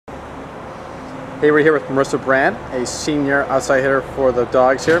Hey, we're here with Marissa Brand, a senior outside hitter for the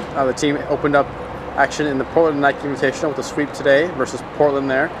Dogs here. The team opened up action in the Portland Nike Invitational with a sweep today versus Portland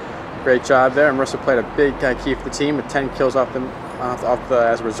there. Great job there. And Marissa played a big key for the team with 10 kills as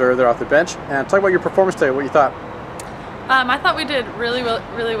a reserve there off the bench. And talk about your performance today, what you thought. I thought we did really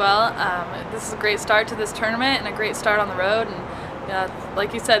well. This is a great start to this tournament and a great start on the road. And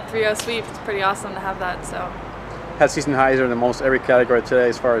like you said, 3-0 sweep. It's pretty awesome to have that. So. Had season highs in almost every category today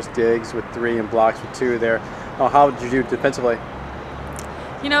as far as digs with 3 and blocks with 2 there. How did you do defensively?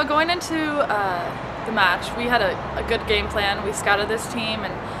 You know, going into the match, we had a good game plan. We scouted this team,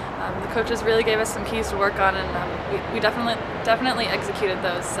 and the coaches really gave us some keys to work on, and we definitely executed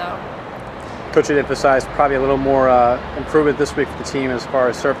those. So. Coach had emphasized probably a little more improvement this week for the team as far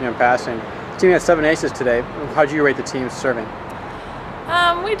as serving and passing. The team had 7 aces today. How do you rate the team's serving?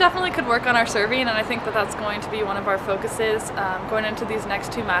 We definitely could work on our serving, and I think that that's going to be one of our focuses going into these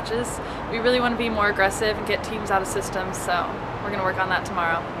next 2 matches. We really want to be more aggressive and get teams out of systems, so we're going to work on that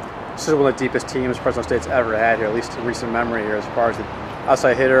tomorrow. This is one of the deepest teams Fresno State's ever had here, at least in recent memory here, as far as the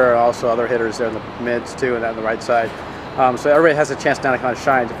outside hitter and also other hitters there in the mids too, and on the right side. So everybody has a chance now to kind of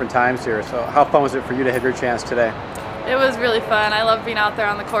shine at different times here. So how fun was it for you to have your chance today? It was really fun. I love being out there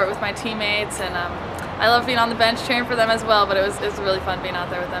on the court with my teammates, and I love being on the bench cheering for them as well, but it was really fun being out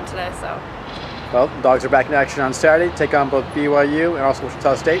there with them today. So. Well, the Dogs are back in action on Saturday, take on both BYU and also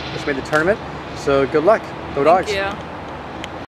Wichita State, which made the tournament. So good luck. Go Dogs. Thank you.